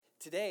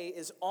Today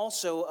is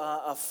also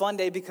a fun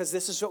day because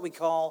this is what we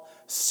call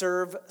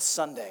Serve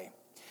Sunday.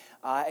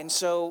 And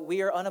so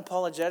we are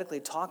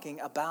unapologetically talking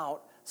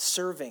about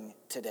serving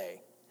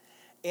today.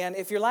 And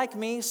if you're like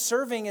me,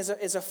 serving is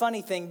a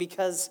funny thing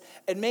because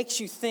it makes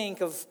you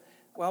think of,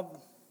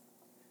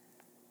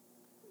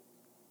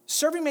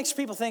 serving makes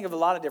people think of a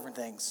lot of different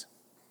things.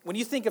 When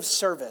you think of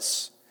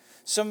service,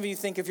 some of you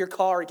think of your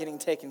car getting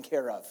taken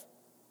care of.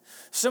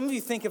 Some of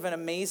you think of an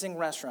amazing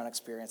restaurant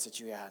experience that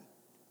you had.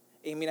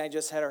 Amy and I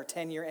just had our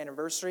 10-year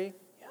anniversary,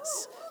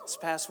 this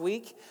past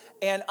week.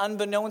 And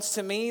unbeknownst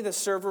to me, the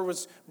server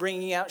was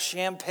bringing out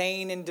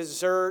champagne and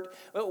dessert.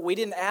 We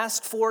didn't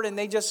ask for it, and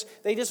they just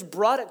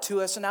brought it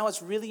to us, and I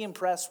was really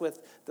impressed with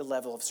the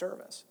level of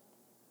service.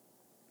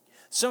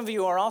 Some of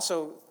you are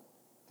also,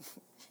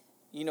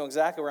 you know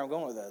exactly where I'm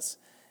going with this.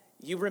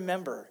 You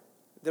remember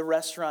the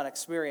restaurant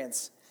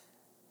experience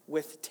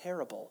with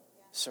terrible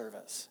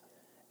service.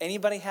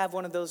 Anybody have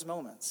one of those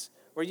moments?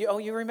 Where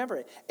you remember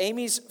it.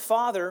 Amy's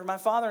father, my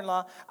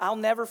father-in-law, I'll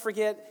never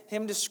forget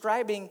him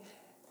describing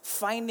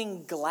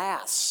finding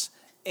glass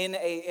in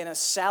a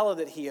salad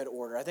that he had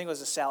ordered. I think it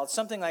was a salad,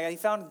 something like that. He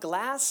found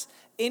glass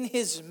in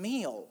his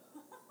meal.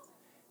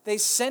 They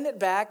send it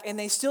back and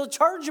they still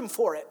charge him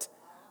for it.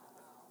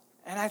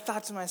 And I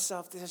thought to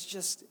myself,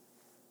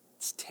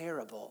 it's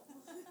terrible.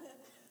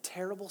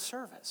 Terrible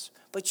service.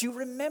 But you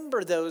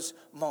remember those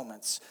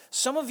moments.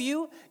 Some of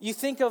you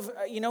think of,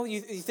 you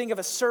think of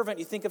a servant,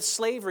 you think of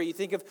slavery, you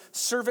think of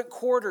servant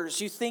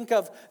quarters, you think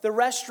of the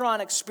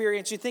restaurant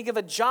experience, you think of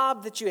a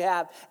job that you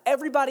have.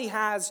 Everybody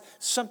has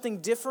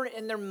something different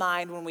in their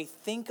mind when we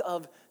think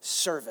of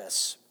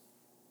service.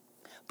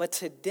 But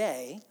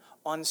today,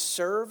 on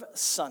Serve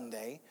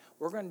Sunday,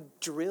 we're going to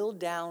drill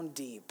down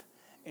deep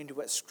into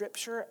what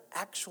Scripture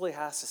actually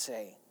has to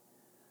say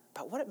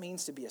about what it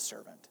means to be a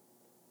servant.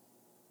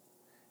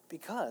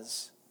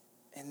 Because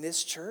in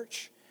this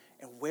church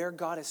and where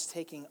God is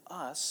taking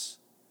us,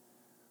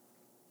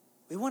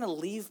 we want to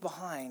leave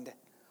behind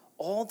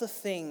all the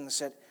things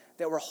that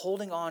we're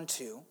holding on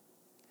to,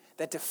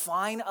 that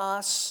define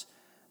us,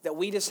 that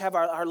we just have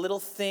our little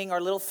thing,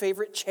 our little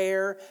favorite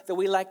chair that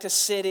we like to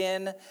sit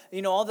in,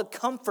 all the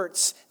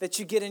comforts that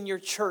you get in your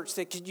church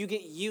that you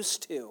get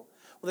used to.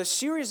 Well, the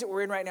series that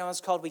we're in right now is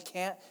called We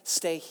Can't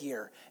Stay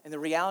Here. And the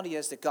reality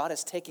is that God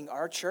is taking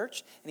our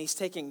church and He's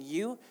taking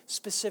you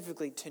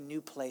specifically to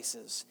new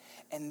places.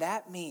 And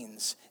that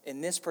means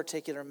in this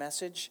particular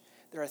message,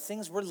 there are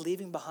things we're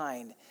leaving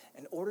behind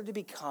in order to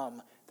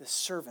become the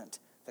servant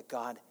that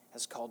God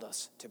has called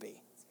us to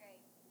be. That's great.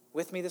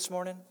 With me this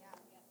morning?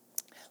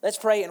 Yeah. Let's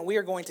pray and we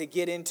are going to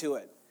get into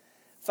it.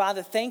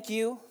 Father, thank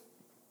you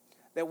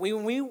that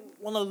when we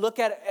want to look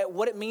at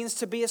what it means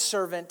to be a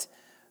servant,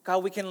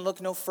 God, we can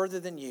look no further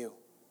than you.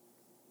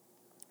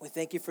 We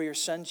thank you for your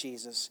son,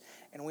 Jesus,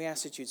 and we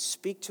ask that you'd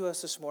speak to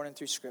us this morning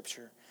through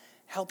Scripture.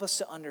 Help us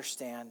to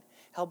understand.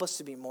 Help us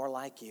to be more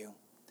like you.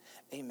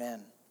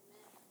 Amen.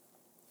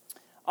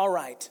 All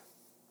right.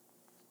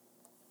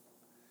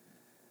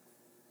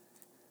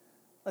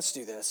 Let's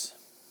do this.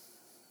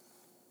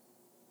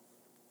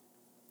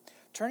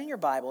 Turn in your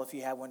Bible, if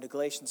you have one, to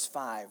Galatians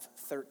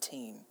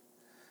 5:13.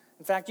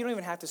 In fact, you don't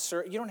even have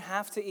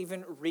to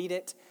even read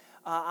it.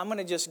 I'm going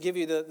to just give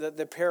you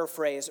the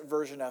paraphrase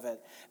version of it.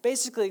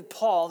 Basically,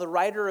 Paul, the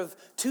writer of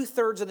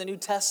 2/3 of the New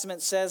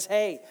Testament, says,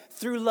 hey,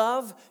 through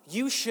love,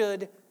 you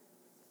should,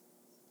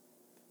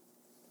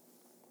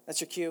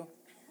 that's your cue,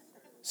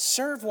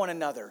 serve one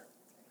another.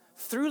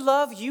 Through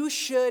love, you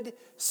should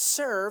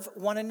serve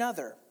one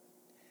another.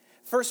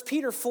 1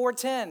 Peter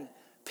 4:10,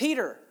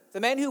 Peter,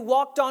 the man who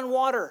walked on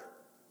water,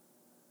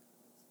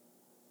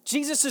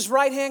 Jesus'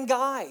 right-hand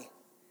guy,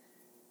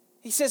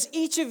 he says,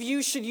 each of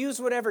you should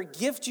use whatever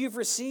gift you've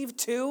received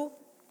to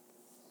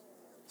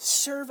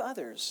serve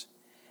others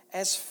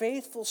as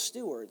faithful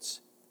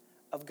stewards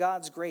of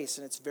God's grace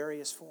in its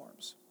various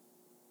forms.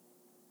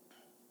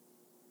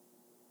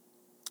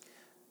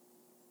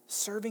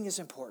 Serving is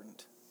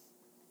important.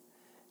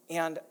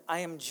 And I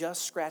am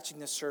just scratching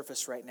the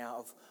surface right now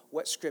of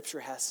what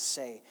Scripture has to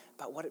say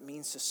about what it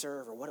means to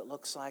serve or what it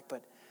looks like.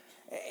 But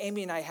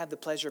Amy and I had the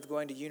pleasure of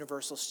going to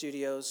Universal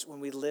Studios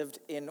when we lived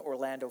in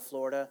Orlando,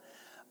 Florida.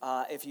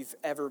 If you've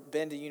ever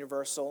been to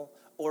Universal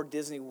or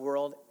Disney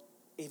World,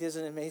 it is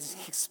an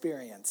amazing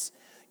experience.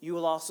 You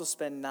will also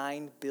spend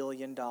 $9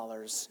 billion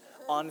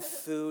on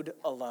food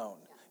alone.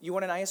 You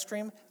want an ice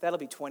cream? That'll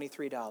be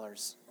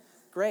 $23.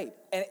 Great.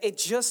 And it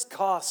just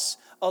costs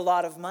a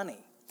lot of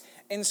money.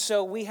 And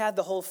so we had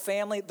the whole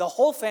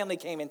family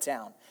came in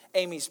town.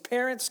 Amy's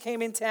parents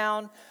came in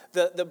town.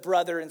 The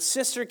brother and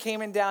sister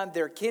came in town.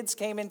 Their kids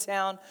came in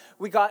town.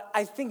 We got,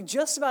 I think,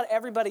 just about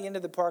everybody into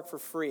the park for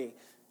free.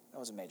 That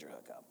was a major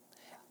hookup.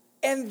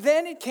 And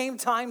then it came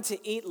time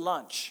to eat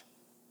lunch.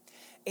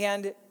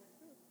 And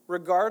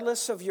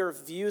regardless of your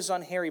views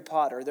on Harry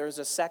Potter, there's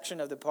a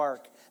section of the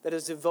park that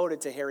is devoted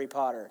to Harry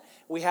Potter.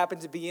 We happened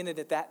to be in it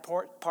at that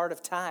part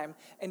of time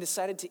and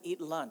decided to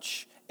eat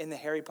lunch in the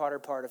Harry Potter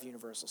part of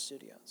Universal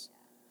Studios.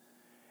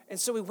 And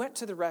so we went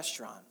to the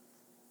restaurant.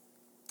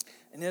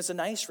 And it was a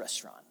nice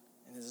restaurant.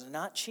 And it was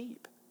not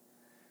cheap.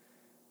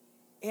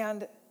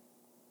 And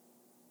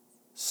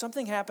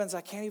something happens,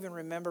 I can't even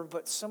remember,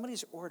 but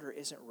somebody's order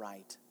isn't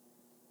right.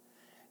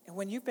 And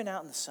when you've been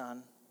out in the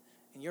sun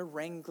and you're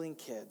wrangling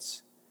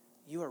kids,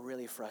 you are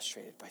really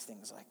frustrated by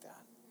things like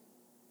that.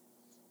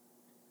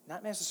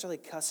 Not necessarily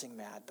cussing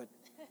mad, but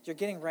you're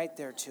getting right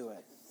there to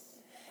it.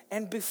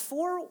 And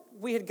before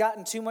we had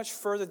gotten too much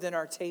further than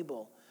our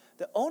table,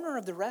 the owner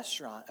of the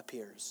restaurant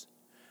appears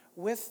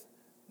with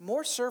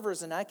more servers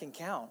than I can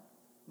count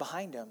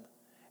behind him.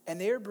 And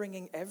they're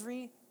bringing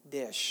every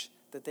dish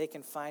that they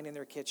can find in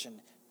their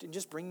kitchen and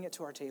just bringing it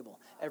to our table.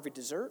 Every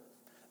dessert,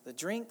 the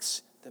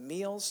drinks, the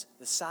meals,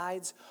 the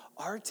sides.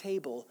 Our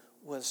table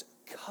was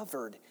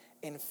covered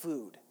in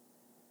food.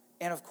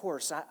 And of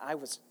course, I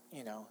was,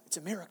 it's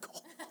a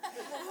miracle.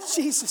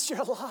 Jesus,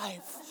 you're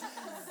alive.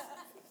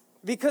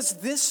 Because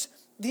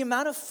the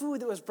amount of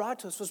food that was brought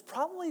to us was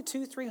probably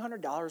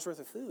 $200-$300 worth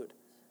of food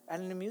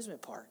at an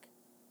amusement park.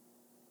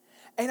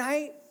 And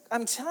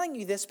I'm telling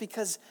you this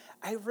because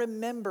I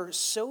remember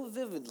so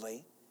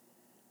vividly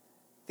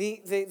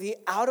the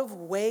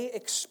out-of-way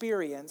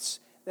experience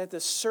that the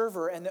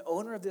server and the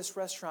owner of this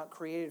restaurant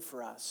created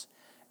for us.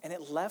 And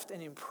it left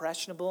an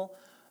impression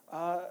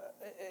on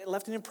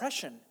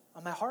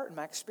my heart and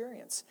my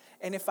experience.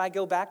 And if I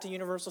go back to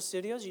Universal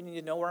Studios, you need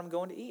to know where I'm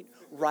going to eat.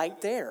 Right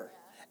there.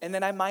 And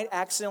then I might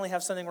accidentally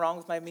have something wrong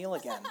with my meal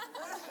again.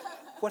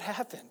 What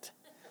happened?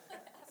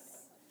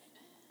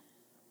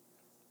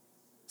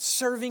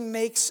 Serving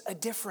makes a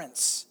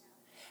difference.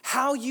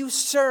 How you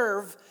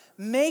serve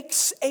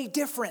makes a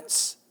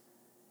difference.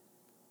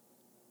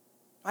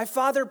 My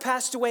father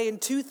passed away in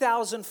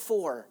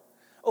 2004,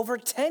 over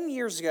 10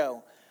 years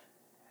ago.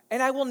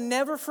 And I will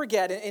never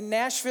forget, in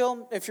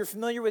Nashville, if you're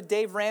familiar with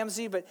Dave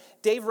Ramsey, but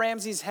Dave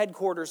Ramsey's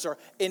headquarters are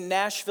in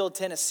Nashville,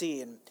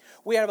 Tennessee. And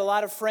we have a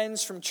lot of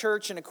friends from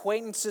church and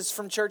acquaintances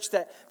from church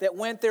that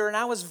went there. And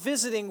I was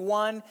visiting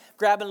one,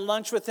 grabbing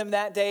lunch with him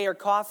that day or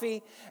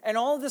coffee. And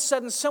all of a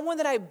sudden, someone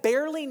that I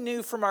barely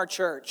knew from our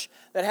church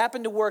that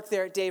happened to work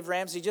there at Dave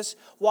Ramsey just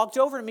walked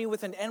over to me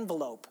with an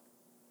envelope.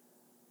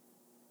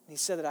 And he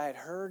said that I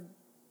heard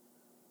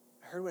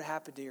what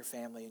happened to your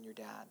family and your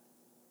dad.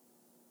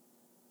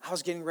 I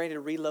was getting ready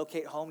to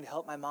relocate home to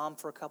help my mom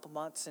for a couple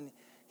months, and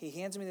he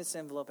hands me this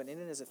envelope, and in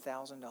it is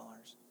 $1,000.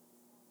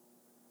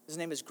 His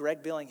name is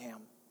Greg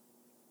Billingham.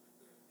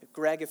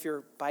 Greg, if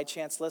you're by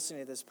chance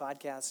listening to this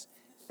podcast,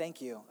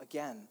 thank you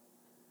again.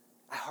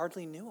 I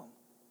hardly knew him.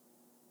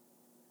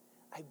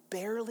 I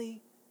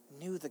barely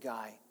knew the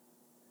guy.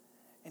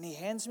 And he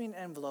hands me an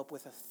envelope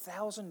with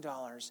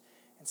 $1,000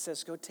 and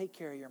says, go take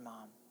care of your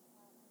mom.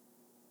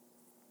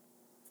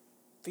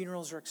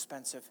 Funerals are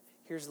expensive.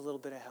 Here's a little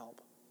bit of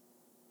help.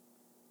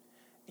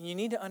 And you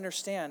need to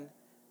understand,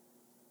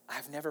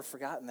 I've never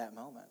forgotten that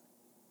moment.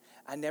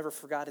 I never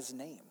forgot his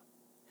name.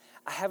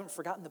 I haven't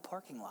forgotten the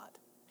parking lot.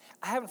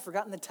 I haven't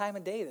forgotten the time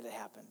of day that it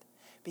happened.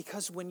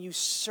 Because when you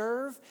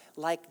serve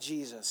like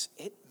Jesus,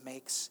 it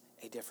makes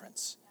a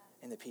difference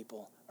in the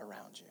people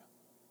around you.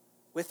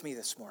 With me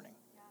this morning.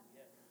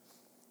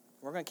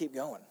 We're going to keep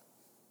going.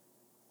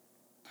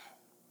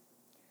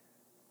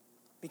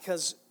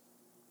 Because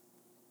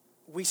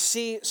we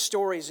see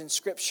stories in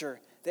Scripture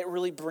that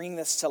really bring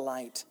this to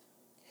light.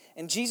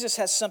 And Jesus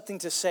has something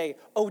to say,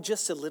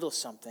 just a little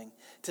something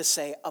to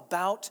say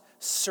about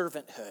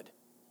servanthood.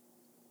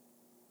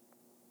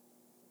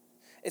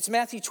 It's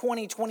Matthew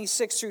 20,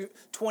 26 through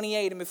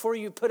 28. And before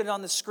you put it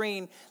on the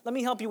screen, let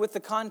me help you with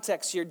the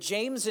context here.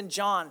 James and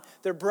John,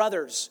 they're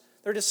brothers.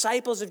 They're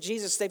disciples of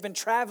Jesus. They've been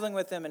traveling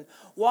with him and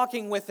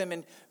walking with him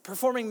and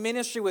performing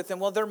ministry with him.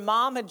 Well, their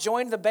mom had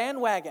joined the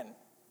bandwagon.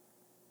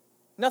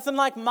 Nothing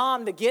like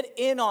mom to get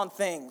in on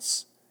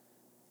things.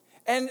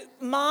 And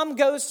mom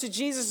goes to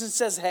Jesus and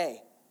says,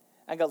 hey,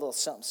 I got a little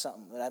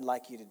something that I'd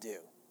like you to do.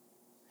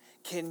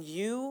 Can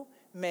you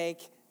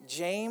make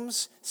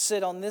James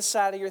sit on this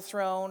side of your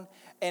throne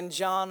and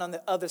John on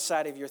the other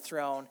side of your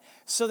throne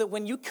so that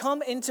when you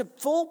come into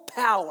full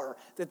power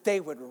that they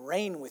would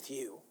reign with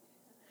you?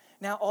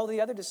 Now, all the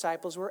other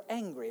disciples were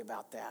angry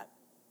about that.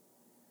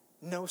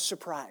 No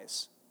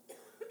surprise.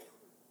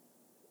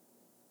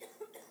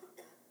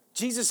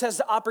 Jesus has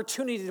the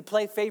opportunity to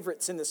play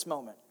favorites in this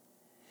moment.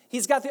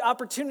 He's got the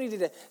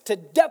opportunity to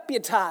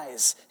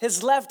deputize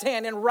his left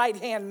hand and right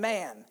hand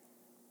man.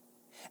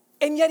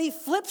 And yet he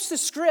flips the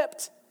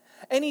script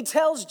and he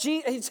tells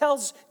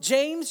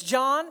James,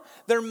 John,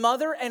 their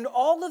mother, and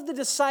all of the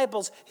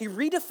disciples, he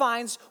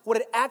redefines what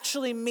it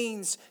actually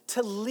means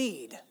to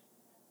lead.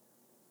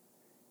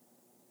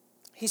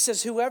 He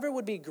says, whoever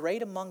would be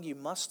great among you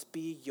must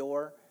be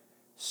your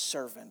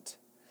servant.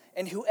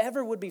 And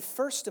whoever would be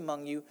first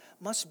among you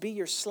must be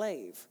your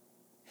slave.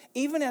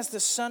 Even as the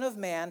Son of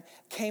Man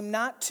came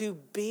not to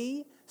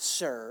be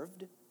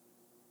served,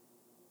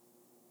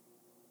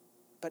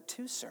 but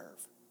to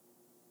serve,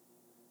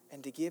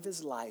 and to give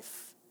his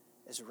life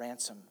as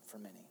ransom for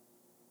many.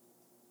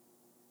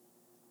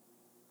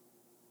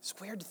 It's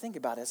weird to think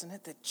about, isn't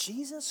it? That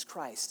Jesus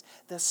Christ,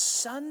 the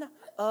Son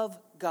of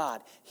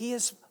God, he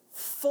is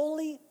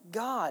fully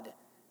God.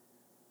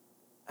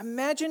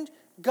 Imagine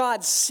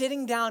God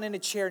sitting down in a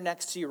chair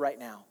next to you right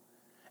now.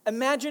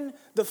 Imagine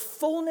the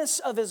fullness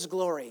of his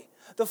glory,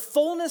 the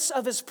fullness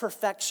of his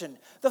perfection,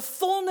 the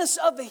fullness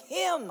of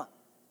him.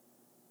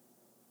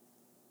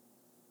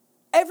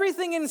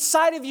 Everything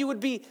inside of you would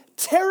be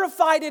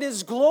terrified at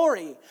his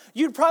glory.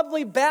 You'd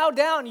probably bow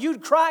down,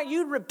 you'd cry,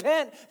 you'd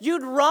repent,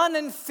 you'd run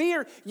in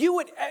fear.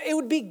 It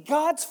would be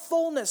God's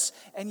fullness.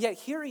 And yet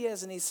here he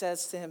is, and he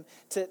says to him,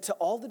 to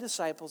all the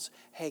disciples,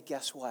 hey,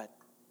 guess what?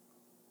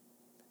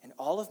 In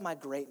all of my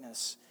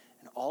greatness,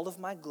 and all of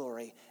my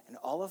glory, and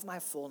all of my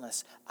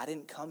fullness, I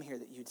didn't come here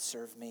that you'd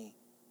serve me.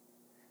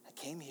 I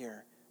came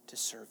here to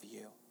serve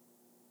you.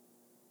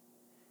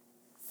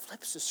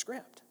 Flips the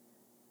script.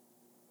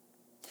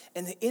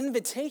 And the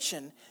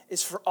invitation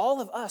is for all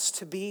of us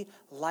to be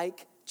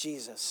like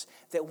Jesus,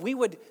 that we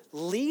would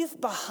leave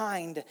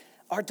behind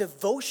our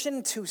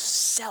devotion to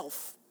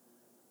self,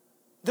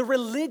 the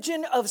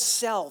religion of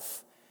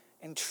self,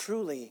 and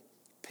truly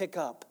pick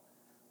up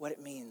what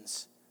it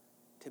means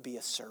to be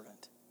a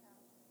servant.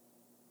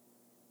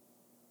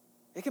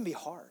 It can be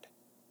hard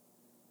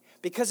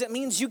because it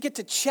means you get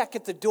to check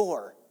at the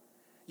door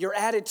your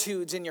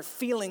attitudes and your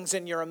feelings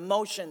and your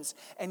emotions,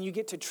 and you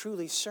get to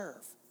truly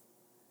serve.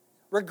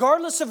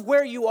 Regardless of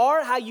where you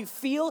are, how you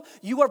feel,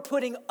 you are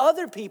putting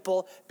other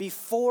people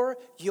before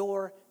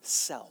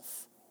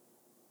yourself.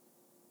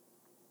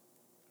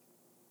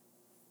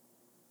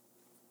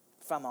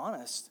 If I'm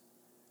honest,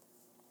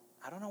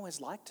 I don't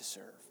always like to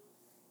serve.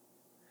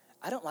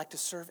 I don't like to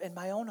serve in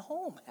my own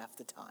home half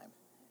the time.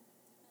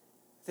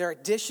 There are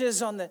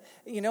dishes on the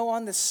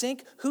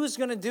sink. Who's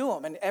going to do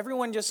them? And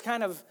everyone just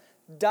kind of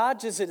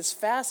dodges it as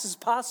fast as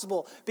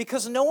possible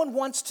because no one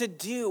wants to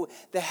do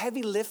the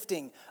heavy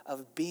lifting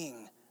of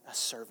being a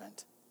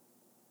servant.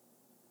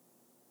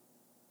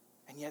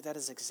 And yet that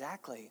is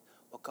exactly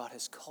what God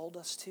has called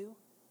us to.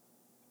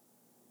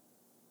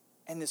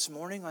 And this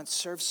morning on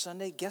Serve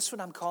Sunday, guess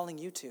what I'm calling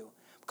you to?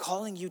 I'm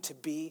calling you to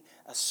be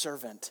a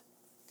servant.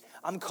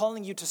 I'm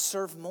calling you to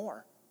serve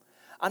more.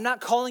 I'm not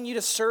calling you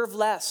to serve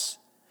less,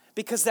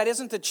 because that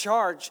isn't the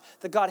charge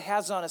that God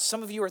has on us.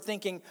 Some of you are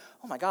thinking,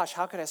 oh my gosh,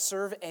 how could I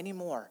serve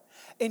anymore?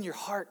 In your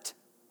heart.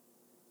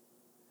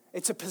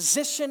 It's a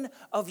position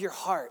of your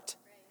heart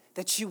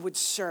that you would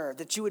serve,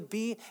 that you would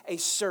be a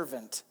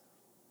servant.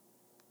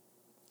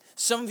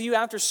 Some of you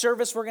after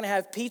service, we're going to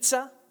have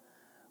pizza.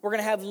 We're going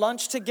to have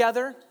lunch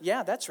together.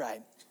 Yeah, that's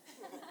right.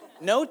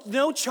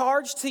 No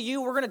charge to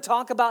you. We're going to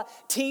talk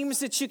about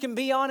teams that you can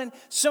be on. And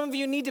some of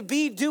you need to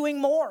be doing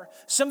more.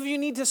 Some of you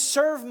need to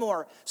serve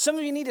more. Some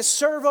of you need to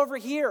serve over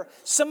here.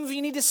 Some of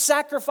you need to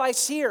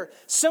sacrifice here.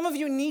 Some of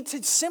you need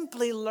to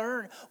simply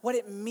learn what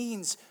it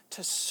means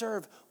to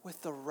serve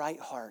with the right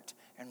heart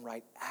and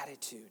right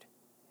attitude.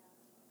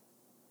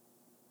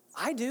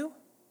 I do.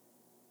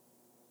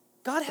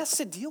 God has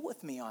to deal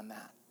with me on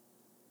that.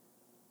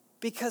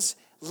 Because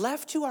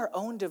left to our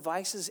own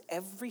devices,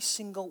 every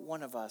single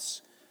one of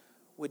us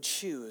would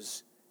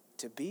choose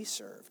to be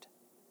served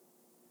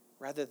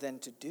rather than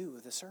to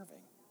do the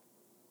serving.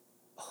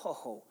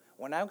 Oh,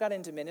 when I got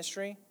into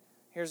ministry,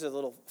 here's a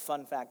little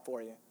fun fact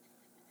for you.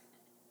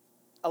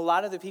 A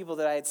lot of the people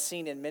that I had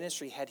seen in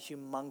ministry had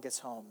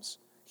humongous homes,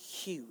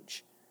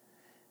 huge.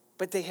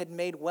 But they had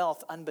made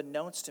wealth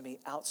unbeknownst to me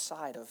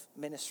outside of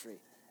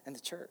ministry and the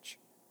church.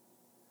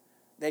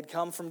 They'd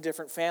come from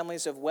different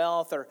families of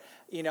wealth or,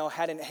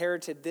 had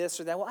inherited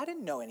this or that. Well, I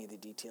didn't know any of the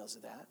details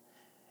of that.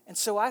 And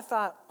so I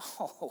thought,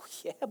 oh,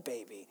 yeah,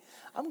 baby.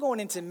 I'm going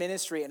into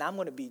ministry and I'm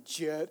going to be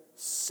jet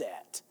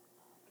set.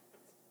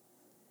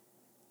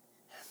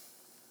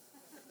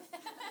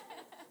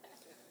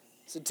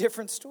 It's a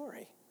different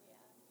story.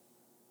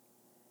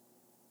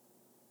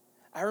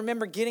 I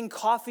remember getting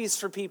coffees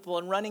for people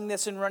and running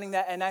this and running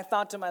that. And I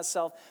thought to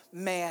myself,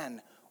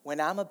 man,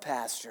 when I'm a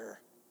pastor,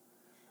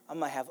 I'm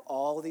going to have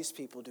all these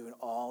people doing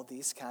all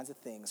these kinds of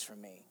things for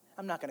me.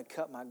 I'm not going to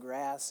cut my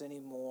grass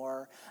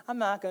anymore. I'm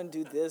not going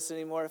to do this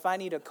anymore. If I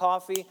need a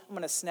coffee, I'm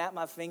going to snap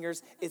my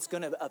fingers. It's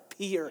going to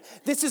appear.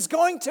 This is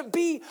going to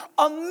be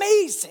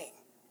amazing.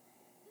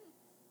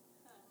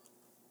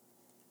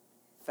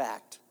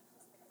 Fact.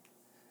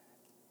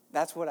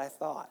 That's what I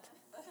thought.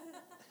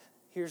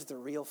 Here's the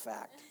real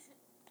fact.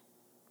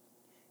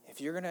 If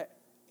you're going to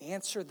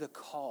answer the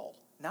call,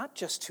 not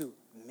just to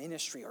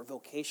ministry or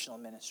vocational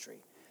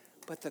ministry,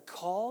 but the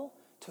call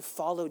to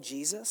follow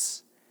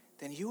Jesus,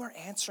 then you are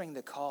answering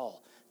the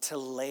call to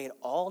lay it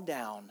all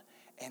down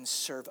and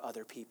serve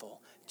other people,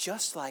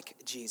 just like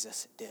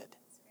Jesus did.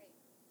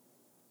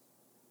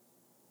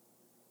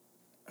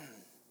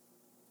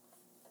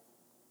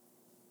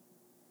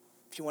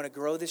 If you want to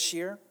grow this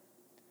year,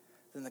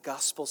 then the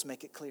Gospels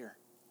make it clear.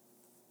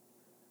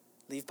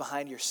 Leave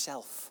behind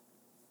yourself,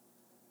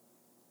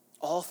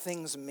 all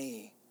things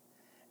me,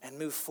 and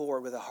move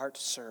forward with a heart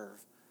to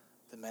serve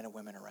the men and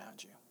women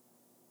around you.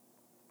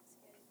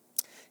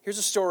 Here's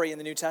a story in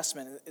the New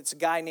Testament. It's a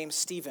guy named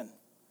Stephen.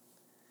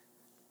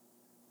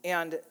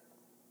 And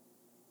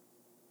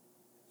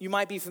you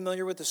might be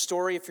familiar with the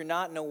story. If you're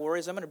not, no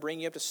worries. I'm going to bring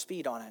you up to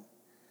speed on it.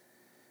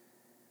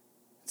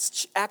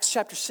 It's Acts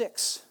chapter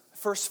 6.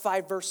 First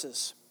 5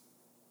 verses.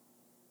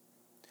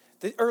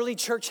 The early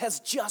church has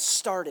just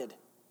started.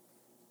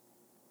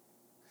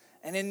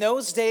 And in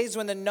those days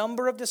when the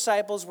number of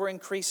disciples were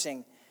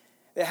increasing,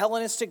 the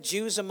Hellenistic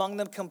Jews among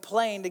them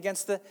complained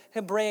against the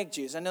Hebraic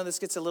Jews. I know this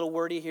gets a little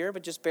wordy here,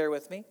 but just bear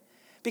with me.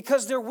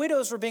 Because their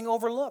widows were being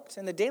overlooked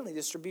in the daily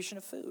distribution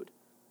of food.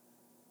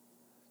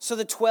 So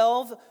the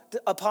 12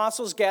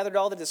 apostles gathered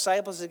all the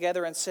disciples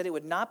together and said it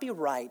would not be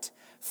right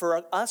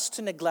for us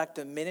to neglect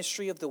the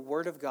ministry of the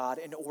word of God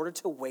in order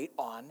to wait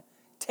on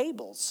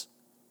tables.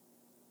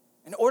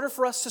 In order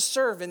for us to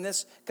serve in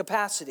this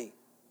capacity.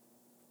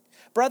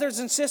 Brothers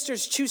and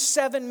sisters, choose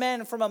 7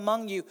 men from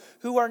among you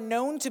who are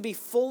known to be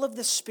full of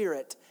the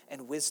Spirit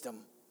and wisdom.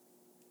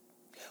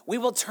 We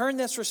will turn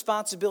this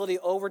responsibility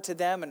over to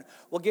them and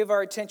we'll give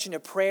our attention to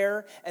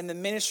prayer and the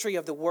ministry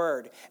of the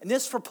word. And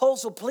this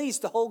proposal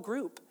pleased the whole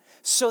group.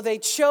 So they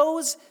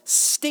chose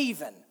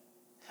Stephen,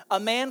 a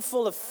man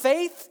full of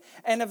faith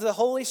and of the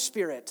Holy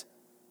Spirit.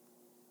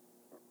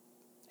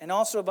 And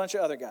also a bunch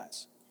of other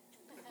guys.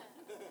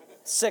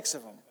 6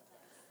 of them.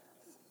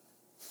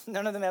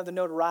 None of them have the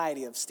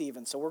notoriety of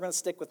Stephen, so we're going to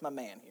stick with my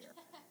man here.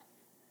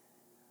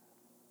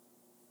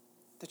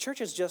 The church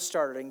has just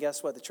started, and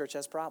guess what? The church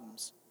has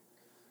problems.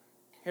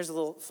 Here's a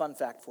little fun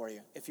fact for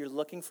you. If you're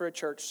looking for a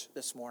church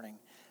this morning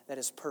that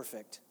is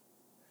perfect,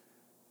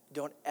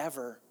 don't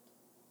ever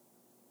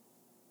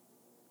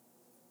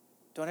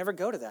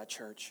go to that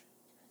church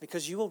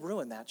because you will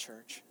ruin that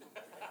church.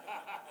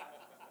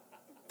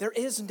 There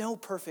is no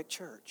perfect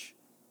church.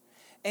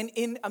 And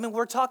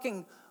we're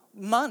talking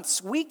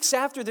months, weeks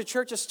after the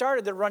church has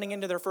started, they're running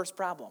into their first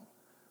problem.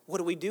 What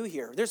do we do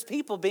here? There's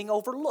people being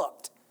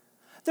overlooked.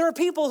 There are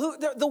people who,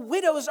 the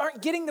widows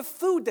aren't getting the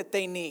food that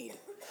they need.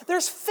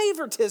 There's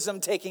favoritism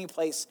taking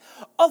place.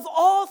 Of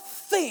all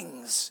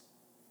things,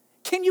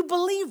 can you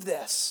believe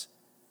this?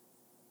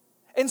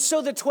 And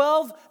so the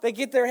 12, they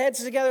get their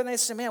heads together and they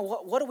say, man,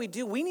 what do we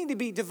do? We need to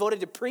be devoted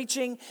to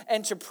preaching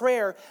and to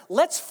prayer.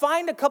 Let's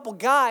find a couple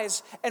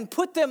guys and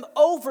put them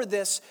over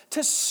this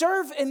to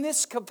serve in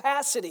this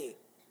capacity.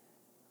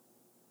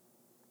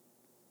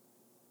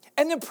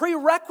 And the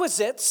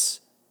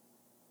prerequisites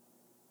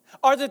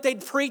are that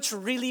they'd preach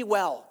really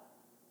well.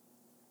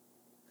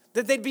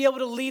 That they'd be able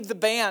to lead the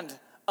band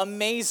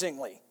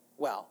amazingly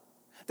well.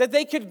 That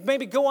they could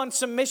maybe go on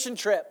some mission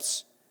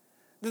trips.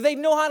 That they'd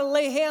know how to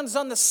lay hands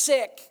on the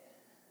sick.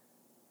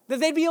 That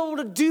they'd be able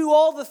to do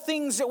all the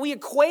things that we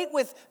equate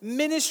with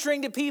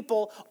ministering to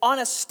people on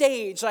a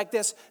stage like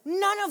this.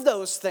 None of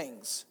those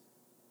things.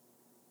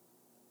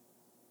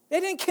 They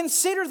didn't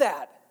consider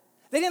that.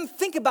 They didn't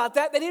think about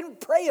that. They didn't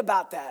pray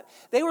about that.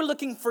 They were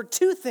looking for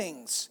 2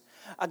 things.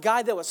 A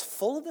guy that was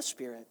full of the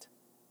Spirit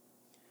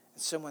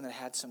and someone that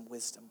had some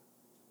wisdom.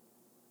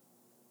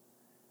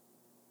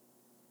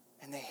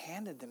 And they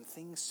handed them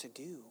things to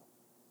do.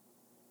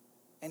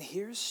 And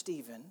here's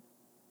Stephen,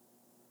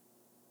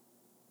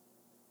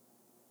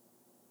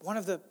 one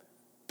of the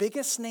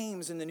biggest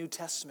names in the New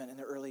Testament in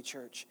the early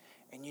church.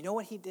 And you know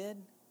what he did?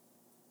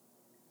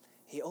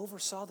 He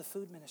oversaw the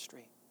food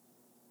ministry.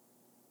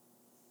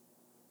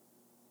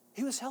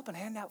 He was helping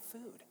hand out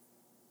food.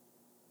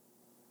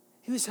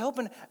 He was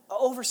helping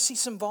oversee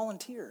some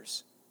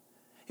volunteers.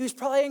 He was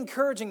probably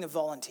encouraging the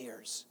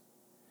volunteers.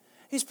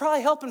 He's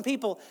probably helping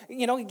people,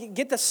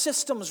 get the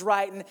systems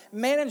right and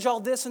manage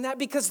all this and that,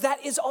 because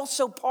that is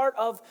also part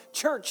of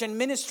church and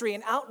ministry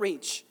and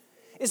outreach,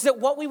 is that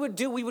what we would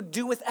do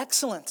with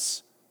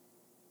excellence.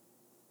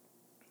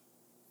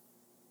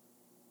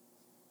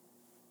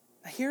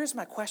 Now, here's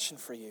my question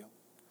for you.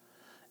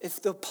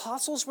 If the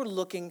apostles were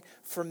looking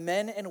for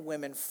men and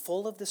women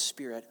full of the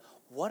Spirit,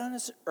 what on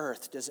this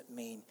earth does it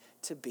mean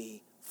to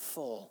be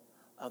full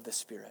of the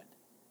Spirit?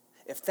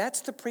 If that's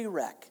the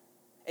prereq,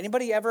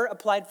 anybody ever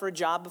applied for a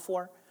job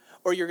before?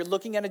 Or you're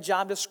looking at a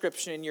job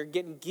description and you're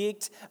getting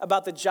geeked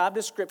about the job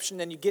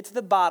description, and you get to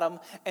the bottom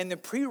and the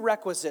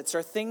prerequisites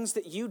are things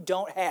that you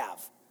don't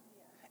have.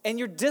 And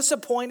you're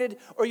disappointed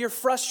or you're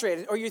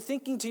frustrated or you're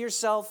thinking to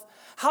yourself,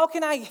 how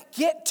can I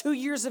get 2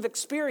 years of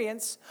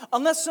experience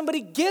unless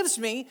somebody gives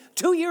me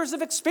 2 years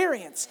of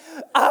experience?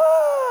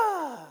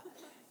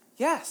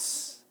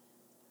 Yes.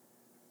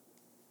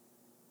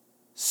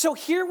 So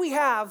here we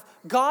have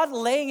God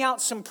laying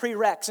out some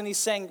prereqs, and he's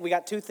saying we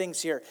got 2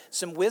 things here,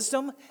 some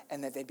wisdom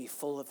and that they'd be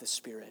full of the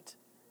Spirit.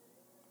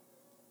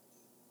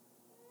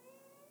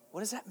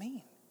 What does that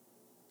mean?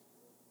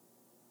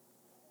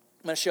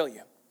 I'm going to show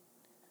you.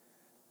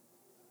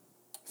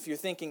 If you're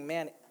thinking,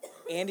 man,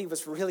 Andy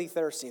was really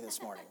thirsty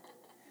this morning,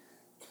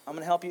 I'm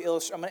going to help you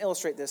illustrate. I'm going to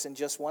illustrate this in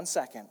just 1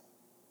 second.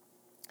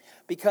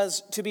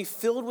 Because to be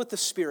filled with the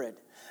Spirit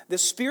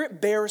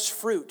bears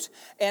fruit.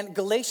 And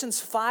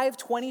Galatians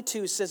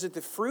 5:22 says that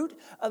the fruit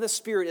of the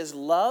Spirit is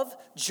love,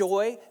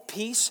 joy,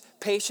 peace,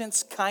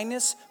 patience,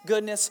 kindness,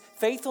 goodness,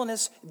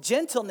 faithfulness,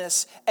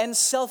 gentleness, and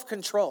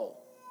self-control.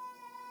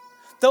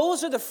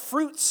 Those are the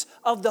fruits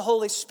of the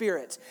Holy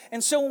Spirit.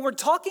 And so when we're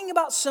talking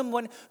about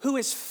someone who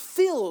is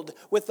filled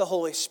with the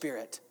Holy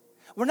Spirit,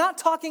 We're not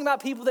talking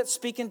about people that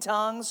speak in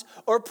tongues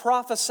or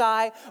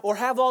prophesy or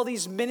have all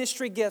these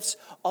ministry gifts.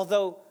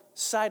 Although,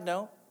 side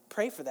note,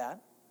 pray for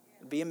that.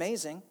 It'd be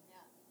amazing.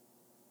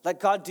 Let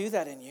God do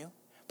that in you.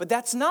 But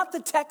that's not the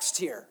text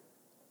here.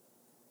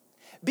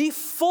 Be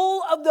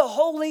full of the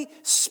Holy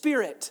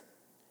Spirit.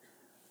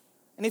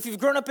 And if you've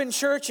grown up in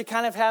church, you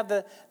kind of have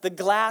the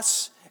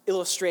glass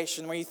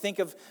illustration where you think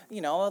of, a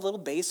little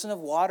basin of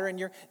water and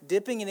you're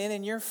dipping it in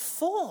and you're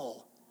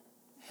full.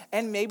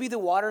 And maybe the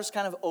water's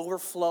kind of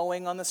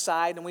overflowing on the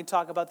side, and we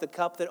talk about the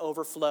cup that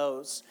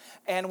overflows.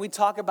 And we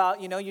talk about,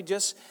 you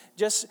just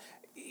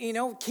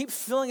keep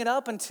filling it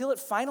up until it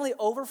finally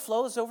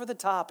overflows over the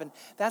top. And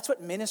that's what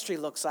ministry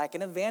looks like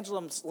and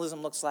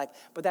evangelism looks like.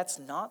 But that's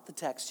not the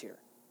text here.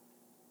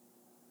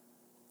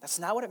 That's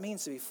not what it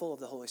means to be full of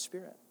the Holy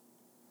Spirit.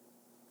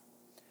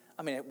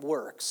 I mean, it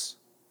works.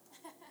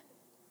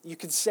 You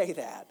can say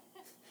that.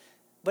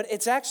 But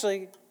it's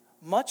actually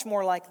much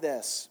more like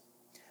this.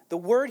 The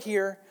word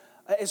here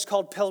is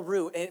called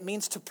pelru, and it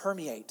means to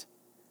permeate.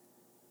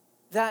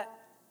 That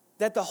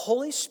the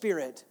Holy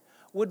Spirit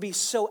would be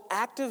so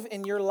active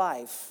in your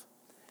life,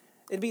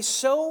 it'd be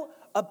so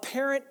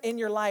apparent in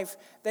your life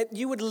that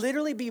you would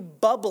literally be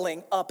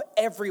bubbling up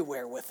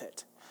everywhere with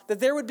it. That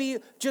there would be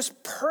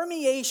just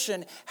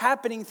permeation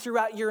happening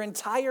throughout your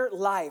entire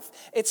life.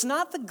 It's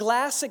not the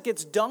glass that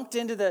gets dunked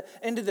into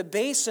the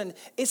basin.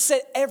 It's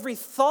that every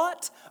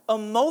thought,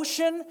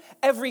 emotion,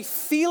 every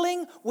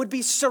feeling would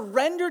be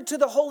surrendered to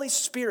the Holy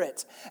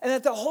Spirit. And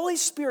that the Holy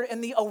Spirit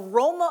and the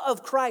aroma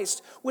of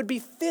Christ would be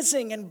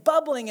fizzing and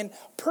bubbling and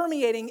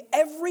permeating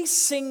every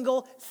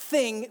single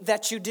thing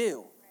that you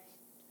do.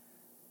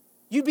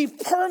 You'd be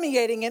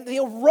permeating it. The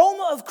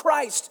aroma of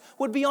Christ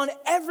would be on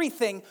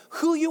everything,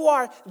 who you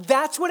are.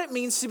 That's what it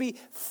means to be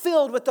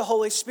filled with the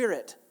Holy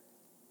Spirit.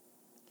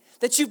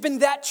 That you've been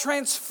that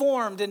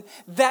transformed and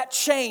that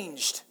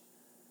changed.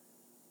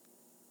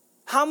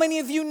 How many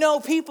of you know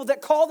people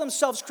that call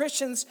themselves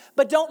Christians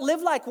but don't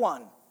live like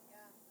one?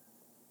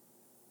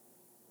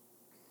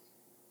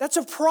 That's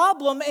a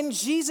problem in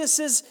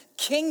Jesus'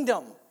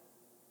 kingdom.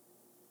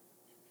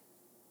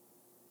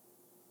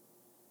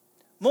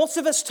 Most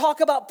of us talk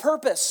about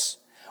purpose.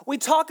 We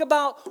talk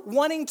about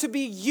wanting to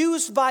be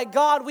used by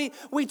God.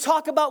 We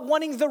talk about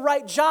wanting the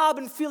right job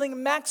and feeling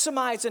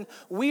maximized. And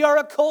we are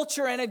a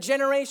culture and a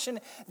generation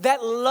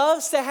that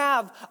loves to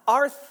have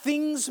our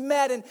things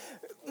met and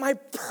my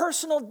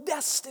personal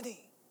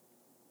destiny.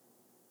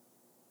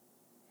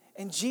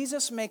 And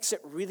Jesus makes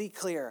it really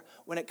clear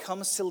when it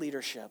comes to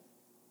leadership.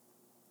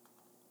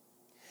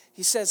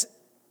 He says,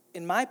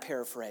 in my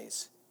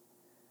paraphrase,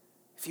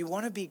 if you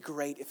want to be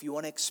great, if you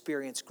want to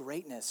experience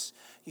greatness,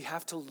 you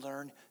have to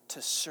learn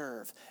to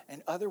serve.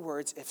 In other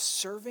words, if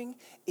serving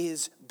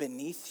is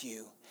beneath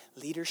you,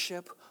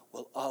 leadership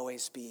will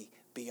always be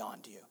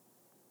beyond you.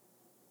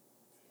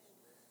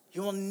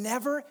 You will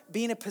never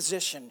be in a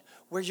position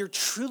where you're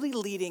truly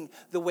leading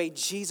the way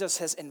Jesus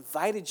has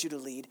invited you to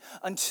lead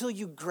until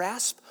you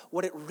grasp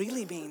what it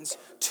really means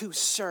to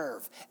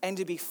serve and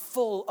to be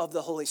full of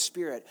the Holy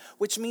Spirit,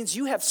 which means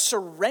you have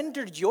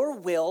surrendered your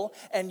will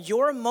and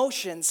your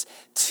emotions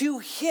to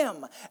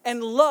Him,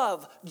 and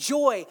love,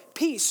 joy,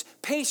 peace,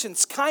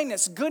 patience,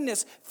 kindness,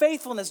 goodness,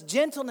 faithfulness,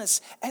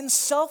 gentleness, and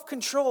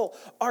self-control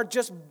are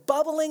just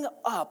bubbling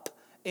up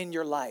in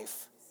your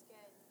life.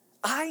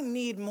 I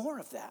need more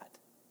of that.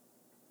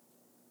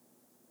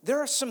 There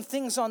are some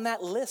things on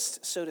that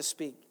list, so to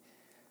speak.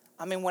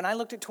 I mean, when I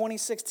looked at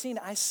 2016,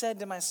 I said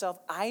to myself,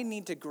 I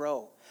need to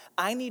grow.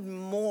 I need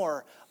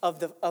more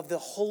of the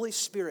Holy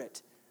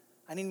Spirit.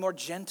 I need more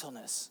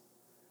gentleness.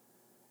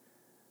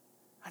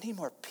 I need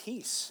more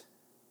peace.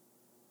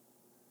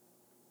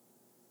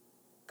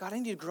 God, I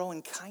need to grow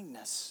in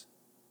kindness.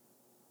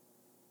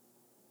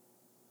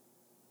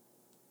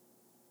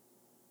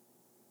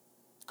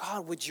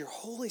 God, would your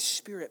Holy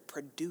Spirit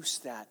produce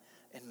that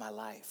in my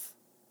life?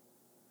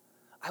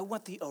 I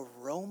want the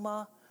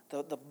aroma,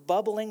 the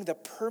bubbling, the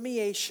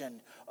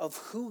permeation of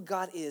who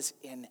God is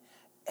in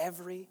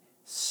every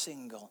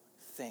single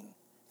thing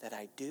that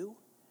I do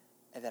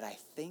and that I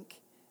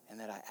think and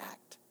that I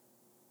act.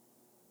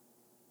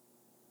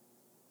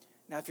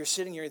 Now, if you're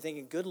sitting here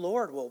thinking, good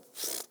Lord, well,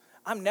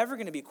 I'm never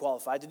going to be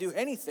qualified to do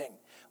anything.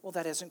 Well,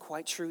 that isn't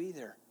quite true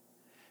either.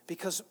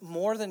 Because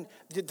more than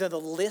the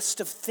list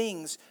of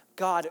things,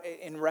 God,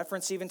 in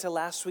reference even to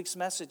last week's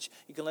message,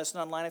 you can listen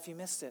online if you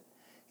missed it.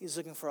 He's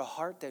looking for a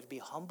heart that would be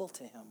humble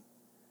to Him,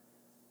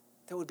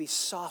 that would be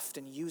soft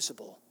and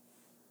usable,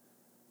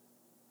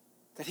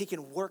 that He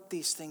can work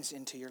these things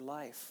into your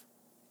life.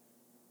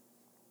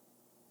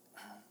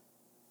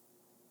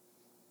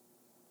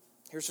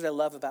 Here's what I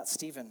love about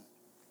Stephen.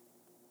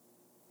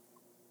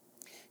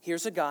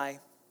 Here's a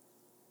guy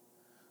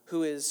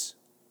who is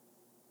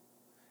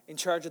in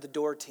charge of the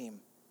door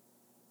team.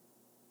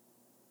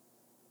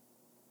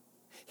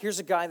 Here's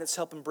a guy that's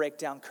helping break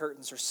down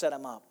curtains or set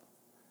them up.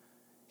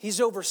 He's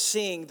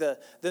overseeing the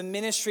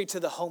ministry to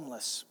the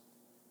homeless.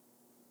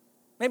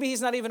 Maybe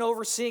he's not even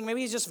overseeing. Maybe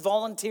he's just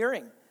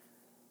volunteering.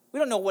 We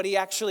don't know what he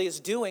actually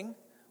is doing.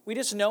 We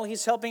just know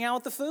he's helping out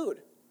with the food.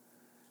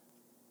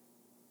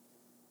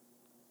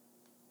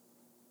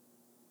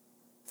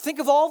 Think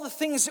of all the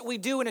things that we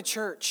do in a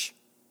church.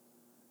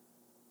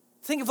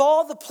 Think of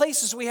all the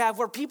places we have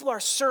where people are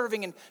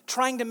serving and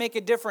trying to make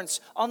a difference.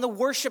 On the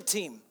worship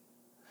team,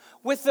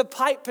 with the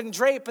pipe and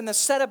drape and the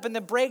setup and the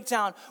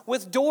breakdown,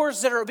 with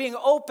doors that are being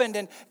opened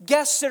and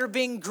guests that are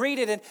being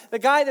greeted, and the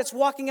guy that's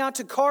walking out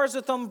to cars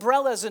with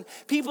umbrellas, and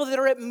people that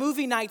are at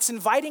movie nights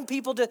inviting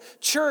people to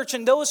church,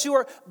 and those who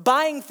are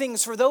buying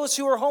things for those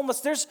who are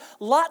homeless. There's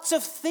lots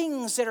of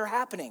things that are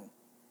happening.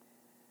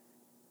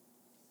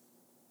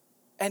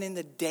 And in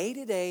the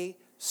day-to-day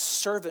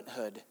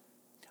servanthood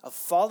of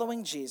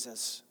following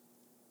Jesus,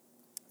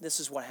 this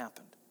is what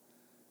happened.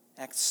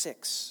 Acts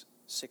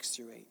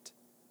 6:6-8. It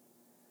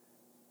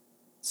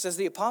says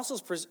the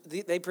apostles,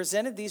 they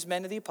presented these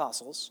men to the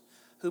apostles,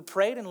 who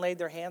prayed and laid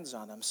their hands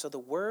on them. So the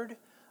word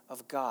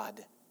of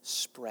God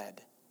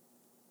spread.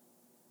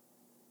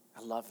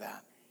 I love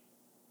that.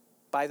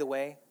 By the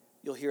way,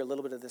 you'll hear a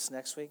little bit of this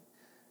next week.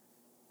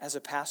 As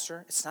a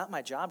pastor, it's not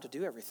my job to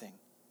do everything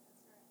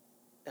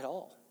at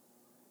all.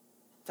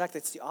 In fact,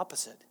 it's the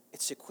opposite.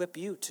 It's to equip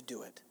you to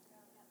do it,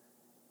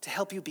 to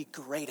help you be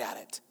great at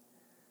it,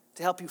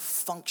 to help you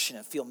function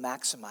and feel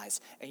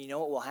maximized. And you know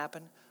what will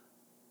happen?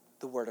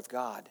 The word of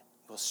God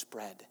will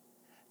spread.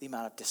 The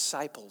amount of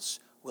disciples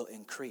will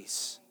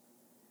increase.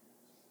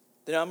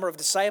 The number of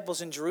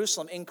disciples in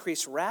Jerusalem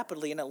increased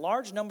rapidly, and a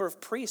large number of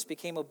priests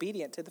became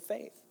obedient to the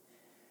faith.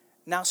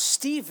 Now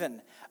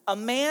Stephen, a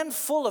man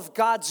full of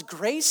God's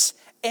grace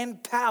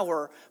and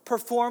power,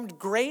 performed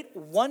great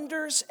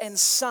wonders and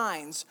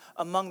signs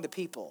among the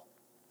people.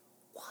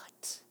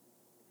 What?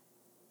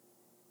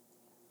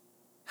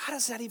 How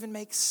does that even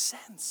make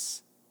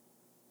sense?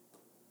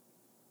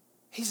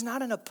 He's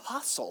not an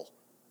apostle.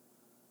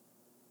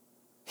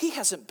 He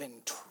hasn't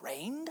been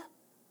trained.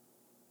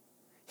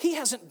 He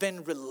hasn't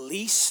been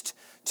released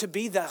to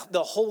be the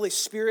Holy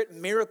Spirit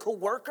miracle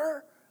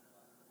worker.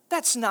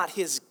 That's not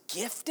his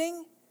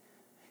gifting.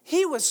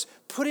 He was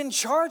put in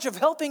charge of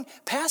helping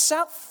pass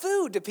out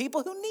food to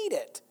people who need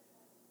it.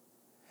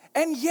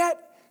 And yet,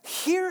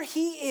 here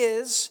he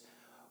is,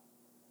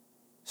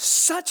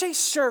 such a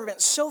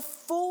servant, so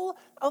full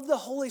of the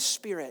Holy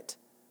Spirit,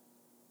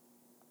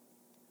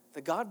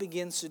 that God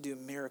begins to do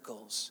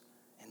miracles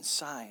and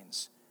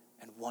signs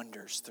and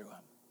wonders through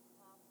him.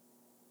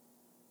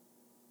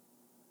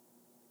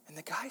 And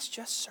the guy's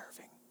just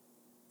serving.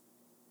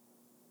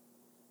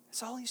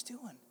 That's all he's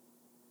doing.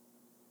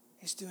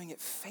 He's doing it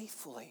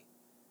faithfully.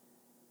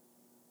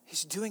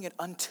 He's doing it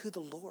unto the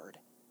Lord.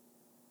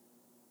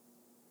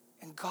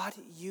 And God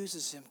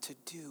uses him to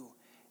do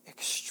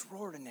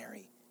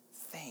extraordinary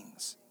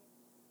things.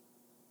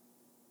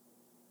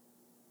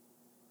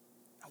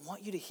 I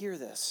want you to hear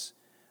this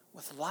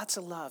with lots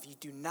of love. You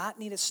do not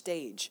need a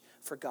stage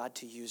for God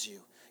to use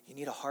you. You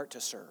need a heart to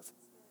serve.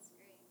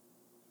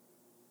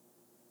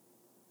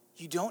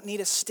 You don't need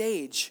a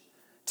stage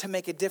to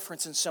make a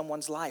difference in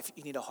someone's life.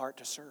 You need a heart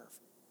to serve.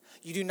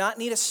 You do not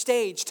need a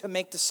stage to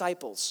make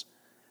disciples.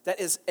 That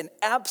is an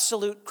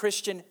absolute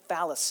Christian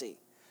fallacy.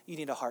 You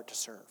need a heart to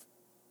serve.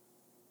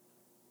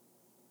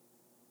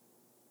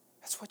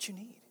 That's what you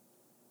need.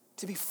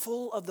 To be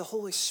full of the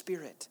Holy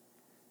Spirit.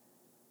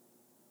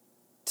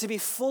 To be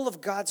full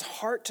of God's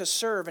heart to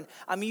serve. And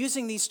I'm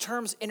using these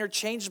terms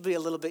interchangeably a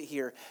little bit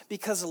here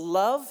because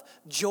love,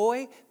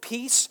 joy,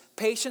 peace,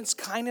 patience,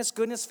 kindness,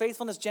 goodness,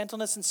 faithfulness,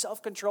 gentleness, and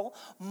self-control,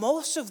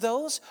 most of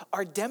those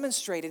are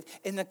demonstrated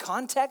in the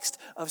context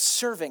of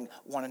serving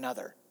one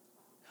another.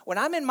 When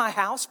I'm in my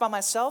house by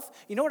myself,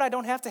 you know what I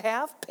don't have to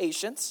have?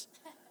 Patience.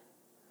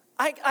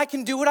 I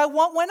can do what I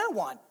want when I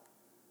want.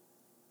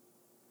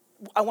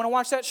 I want to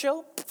watch that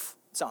show?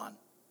 It's on.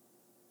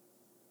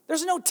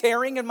 There's no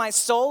tearing in my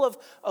soul of,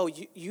 oh,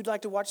 you'd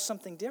like to watch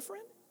something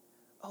different?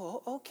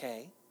 Oh,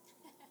 okay.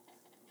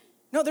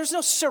 No, there's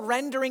no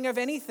surrendering of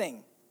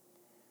anything.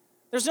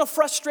 There's no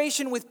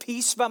frustration with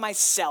peace by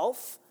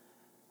myself.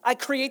 I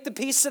create the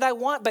peace that I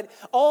want, but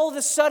all of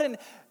a sudden,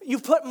 you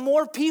put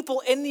more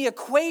people in the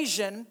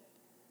equation,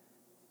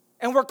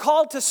 and we're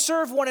called to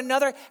serve one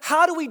another.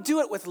 How do we do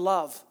it? With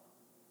love,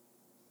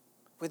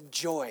 with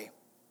joy.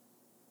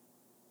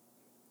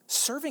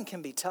 Serving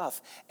can be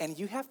tough, and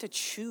you have to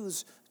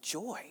choose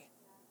joy.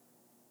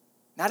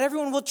 Not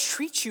everyone will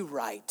treat you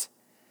right.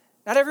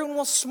 Not everyone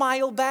will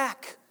smile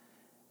back.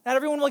 Not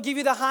everyone will give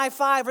you the high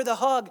five or the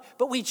hug,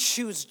 but we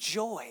choose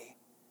joy,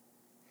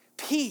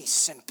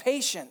 peace, and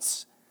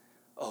patience.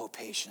 Oh,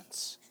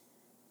 patience.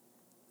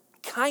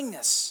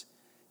 Kindness,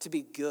 to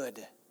be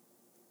good.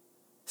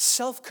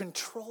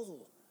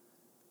 Self-control.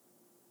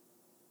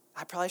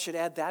 I probably should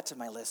add that to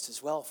my list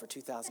as well for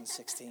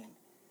 2016.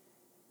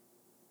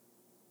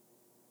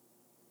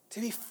 To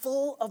be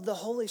full of the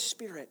Holy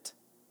Spirit.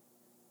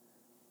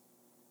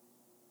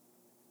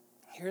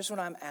 Here's what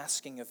I'm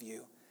asking of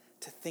you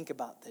to think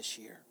about this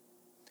year,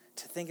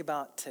 to think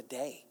about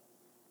today.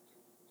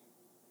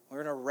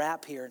 We're going to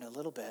wrap here in a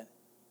little bit,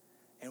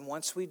 and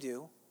once we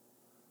do,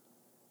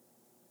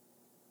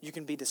 you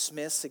can be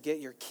dismissed to get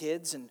your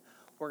kids, and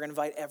we're going to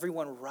invite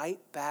everyone right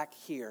back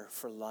here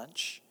for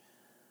lunch,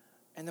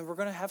 and then we're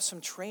going to have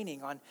some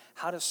training on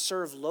how to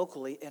serve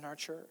locally in our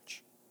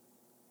church.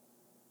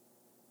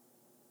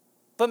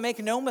 But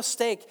make no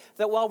mistake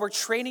that while we're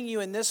training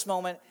you in this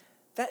moment,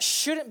 that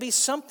shouldn't be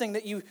something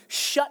that you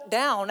shut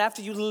down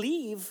after you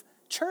leave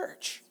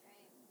church.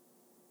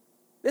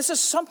 This is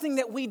something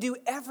that we do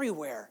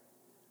everywhere.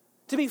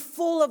 To be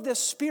full of the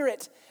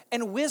Spirit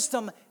and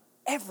wisdom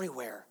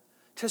everywhere.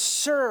 To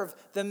serve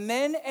the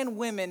men and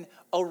women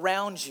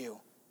around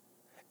you.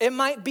 It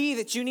might be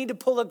that you need to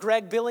pull a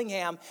Greg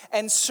Billingham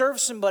and serve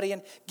somebody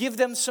and give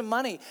them some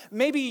money.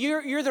 Maybe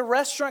you're the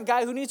restaurant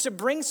guy who needs to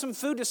bring some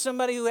food to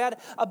somebody who had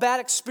a bad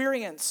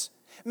experience.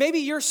 Maybe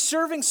you're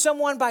serving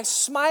someone by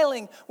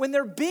smiling when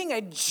they're being a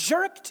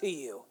jerk to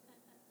you.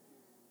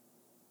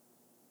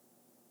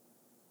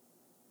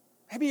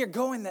 Maybe you're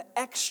going the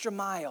extra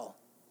mile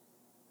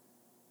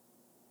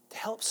to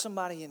help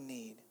somebody in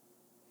need.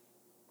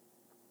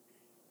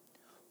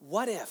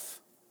 What if,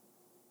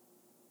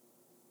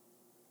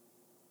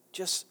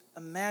 just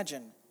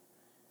imagine,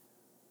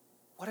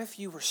 what if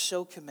you were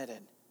so committed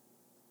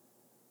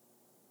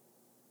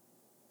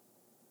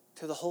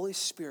to the Holy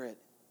Spirit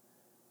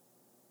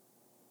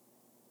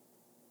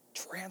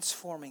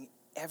transforming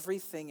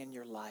everything in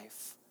your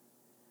life,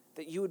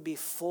 that you would be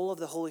full of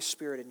the Holy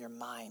Spirit in your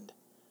mind,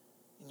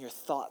 in your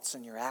thoughts,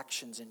 in your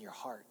actions, in your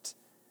heart?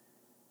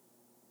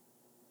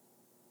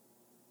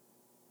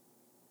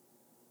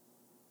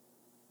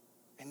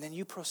 And then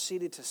you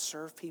proceeded to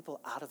serve people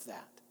out of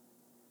that.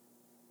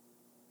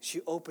 As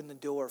you opened the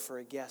door for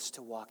a guest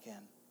to walk in.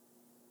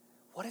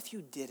 What if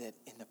you did it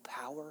in the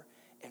power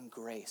and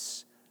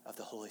grace of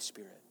the Holy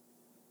Spirit?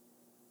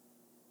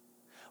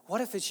 What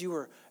if as you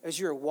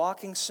were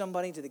walking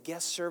somebody to the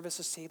guest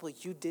services table,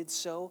 you did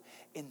so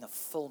in the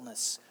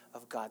fullness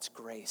of God's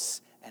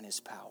grace and His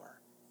power?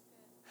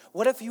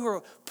 What if you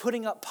were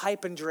putting up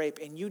pipe and drape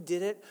and you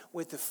did it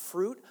with the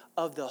fruit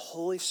of the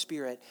Holy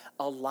Spirit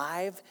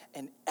alive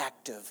and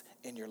active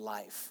in your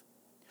life?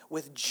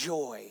 With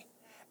joy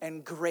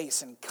and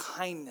grace and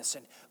kindness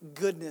and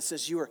goodness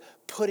as you were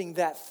putting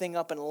that thing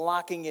up and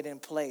locking it in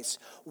place.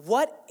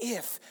 What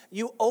if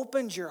you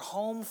opened your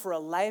home for a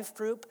life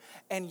group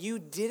and you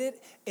did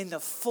it in the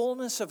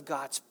fullness of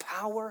God's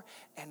power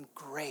and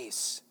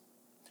grace?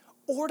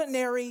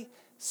 Ordinary,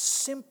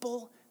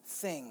 simple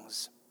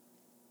things,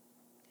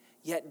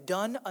 yet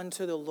done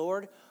unto the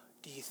Lord.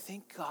 Do you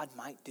think God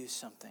might do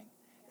something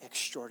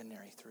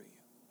extraordinary through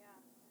you?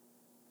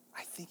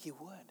 Yeah. I think He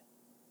would.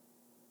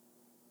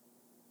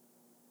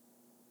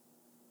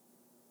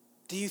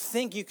 Do you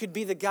think you could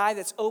be the guy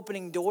that's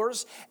opening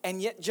doors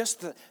and yet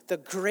just the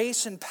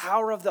grace and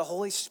power of the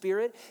Holy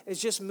Spirit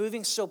is just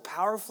moving so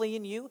powerfully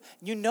in you?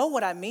 You know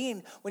what I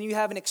mean when you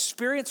have an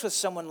experience with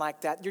someone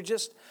like that. You're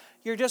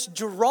just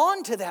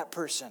drawn to that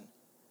person.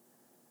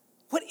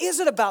 What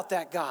is it about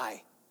that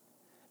guy,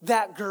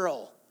 that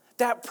girl,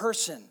 that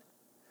person?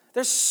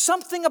 There's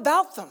something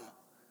about them.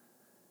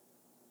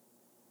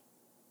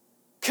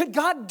 Could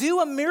God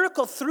do a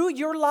miracle through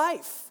your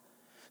life?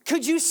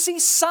 Could you see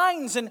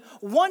signs and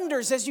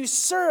wonders as you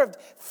served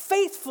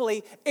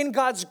faithfully in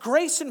God's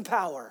grace and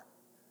power?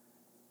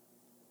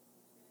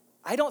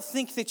 I don't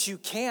think that you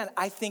can.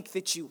 I think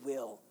that you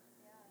will.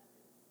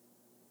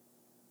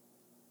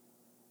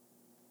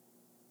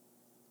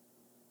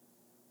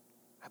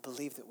 I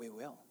believe that we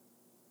will.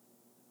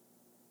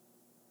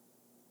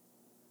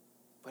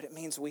 But it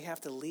means we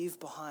have to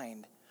leave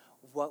behind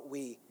what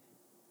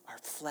our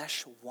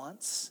flesh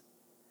wants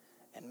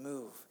and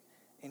move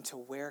into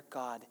where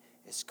God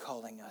is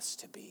calling us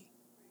to be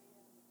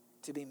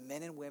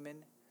men and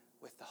women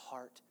with the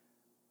heart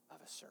of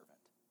a servant.